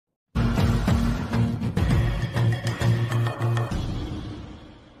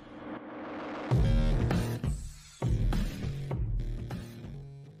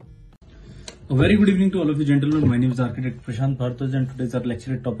A very good evening to all of you gentlemen. My name is Architect Prashant Bhartwaj and today's our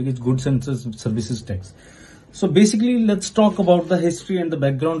lecture topic is Goods and Services Tax. So basically let's talk about the history and the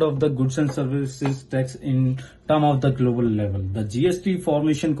background of the Goods and Services Tax in terms of the global level. The GST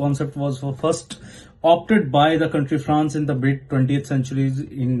formation concept was first opted by the country France in the mid 20th century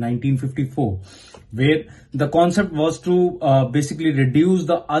in 1954, where the concept was to basically reduce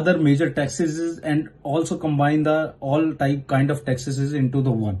the other major taxes and also combine the all kind of taxes into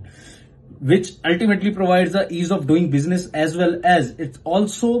the one, which ultimately provides the ease of doing business, as well as it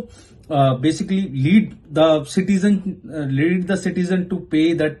also basically lead the citizen to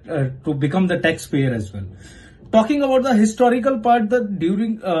pay that to become the taxpayer as well. Talking about the historical part, that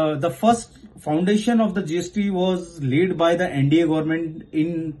during the first foundation of the GST was laid by the NDA government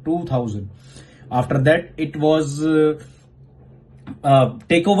in 2000. After that, it was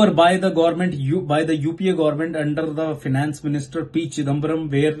take over by the government, by the UPA government under the finance minister P. Chidambaram,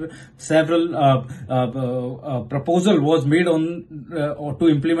 where several proposal was made on to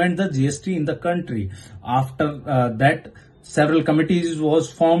implement the GST in the country. After that, several committees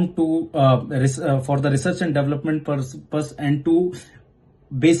was formed to for the research and development purpose and to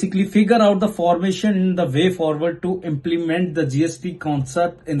basically figure out the formation in the way forward to implement the GST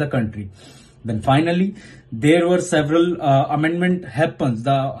concept in the country. Then finally, there were several amendment happens,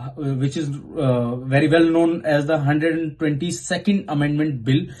 which is very well known as the 122nd Amendment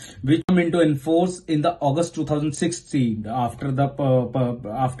Bill, which came into force in the August 2016 after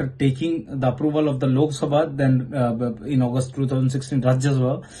taking the approval of the Lok Sabha. Then in August 2016,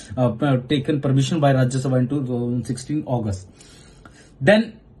 Rajya Sabha taken permission by Rajya Sabha in 2016 August.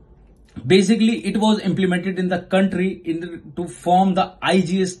 Then basically, it was implemented in the country to form the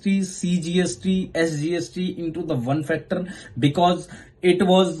IGST, CGST, SGST into the one factor, because it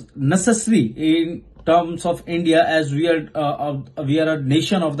was necessary in terms of India, as we are a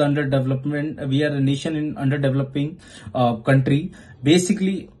nation of the underdevelopment. We are a nation in underdeveloping country,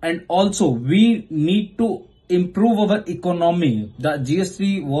 basically, and also we need to improve our economy. The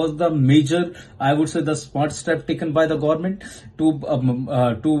GST was the major, I would say, the smart step taken by the government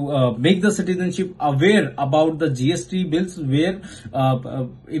to make the citizenship aware about the GST bills, where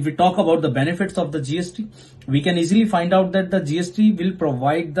if we talk about the benefits of the GST, we can easily find out that the GST will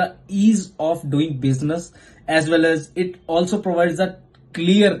provide the ease of doing business, as well as it also provides a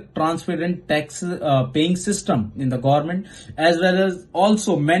clear, transparent tax paying system in the government, as well as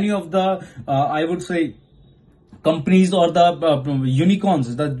also many of the, I would say, companies or the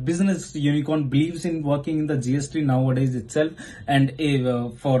unicorns, the business unicorn believes in working in the GST nowadays itself. And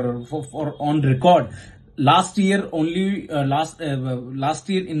for on record, last year only, last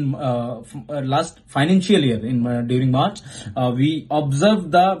financial year during March, we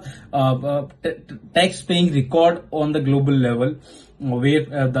observed the tax paying record on the global level, where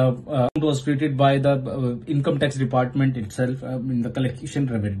the amount was created by the income tax department itself in the collection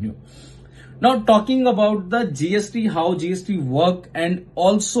revenue. Now, talking about the GST, how GST work, and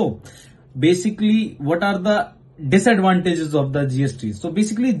also basically what are the disadvantages of the GST. So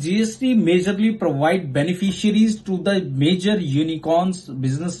basically, GST majorly provide beneficiaries to the major unicorns,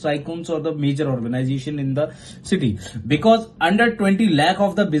 business tycoons, or the major organization in the city, because under 20 lakh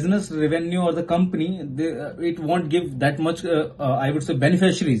of the business revenue or the company, it won't give that much, I would say,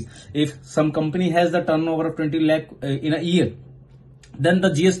 beneficiaries. If some company has the turnover of 20 lakh in a year, then the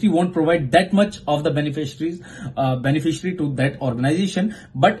GST won't provide that much of the beneficiary to that organization.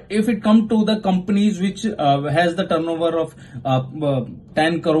 But if it comes to the companies which has the turnover of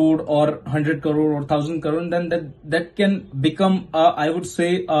 10 crore or 100 crore or 1000 crore, then that can become, I would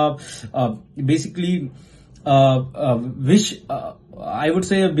say, basically I would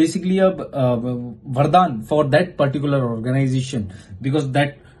say basically a vardhan for that particular organization, because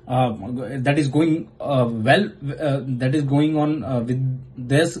that is going that is going on with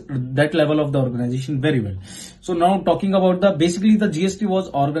that level of the organization very well. So now talking about basically the GST was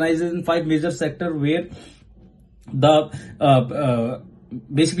organized in 5 major sectors, where the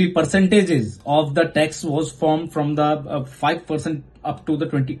basically percentages of the tax was formed from the 5% up to the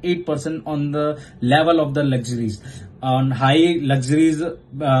 28% on the level of the luxuries. On high luxuries,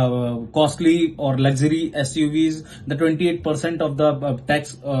 costly or luxury SUVs, the 28% of the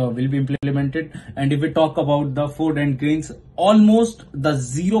tax will be implemented. And if we talk about the food and grains, almost the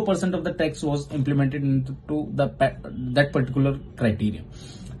 0% of the tax was implemented into that particular criteria.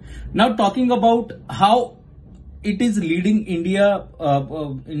 Now, talking about how it is leading India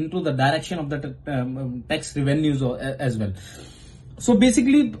into the direction of the tax revenues as well. So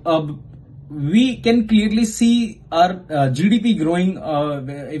basically, we can clearly see our GDP growing.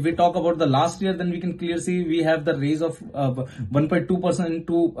 If we talk about the last year, then we can clearly see we have the raise of 1.2%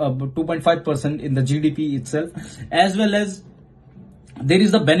 to 2.5% in the GDP itself, as well as there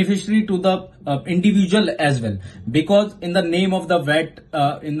is the beneficiary to the individual as well, because in the name of the VAT,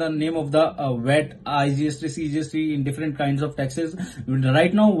 VAT, IGST, CGST, in different kinds of taxes.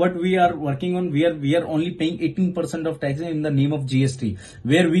 Right now, what we are working on, we are only paying 18% of taxes in the name of GST,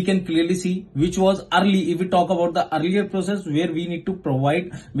 where we can clearly see, which was early. If we talk about the earlier process, where we need to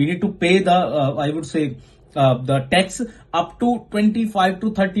pay the, I would say, the tax up to 25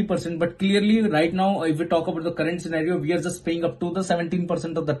 to 30%, but clearly right now, if we talk about the current scenario, we are just paying up to the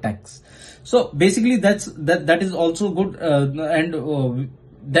 17% of the tax. So basically that is also good, and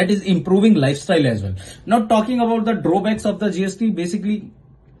that is improving lifestyle as well. Now talking about the drawbacks of the GST, basically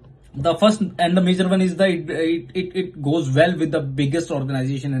the first and the major one is that it goes well with the biggest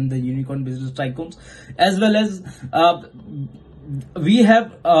organization and the unicorn business tycoons, as well as we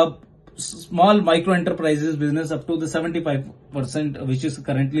have small micro enterprises business up to the 75%, which is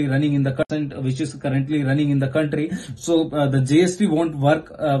currently running in the country. So the GST won't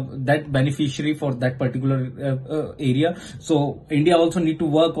work that beneficiary for that particular area. So India also need to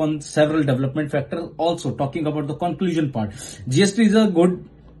work on several development factors. Also talking about the conclusion part, GST is a good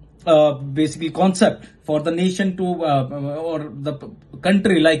basically concept for the nation to or the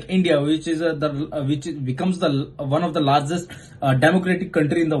country like India, which is which becomes the one of the largest democratic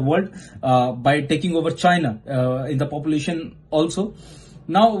country in the world by taking over China in the population also.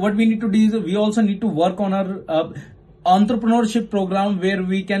 Now what we need to do is we also need to work on our entrepreneurship program, where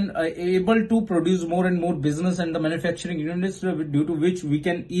we can able to produce more and more business and the manufacturing units, due to which we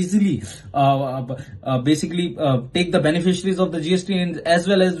can easily basically take the beneficiaries of the GST, and as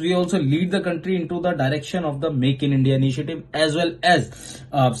well as we also lead the country into the direction of the Make in India initiative, as well as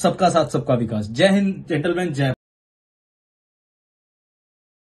Sabka Saath Sabka Vikas. Jai Hind, gentlemen. Jai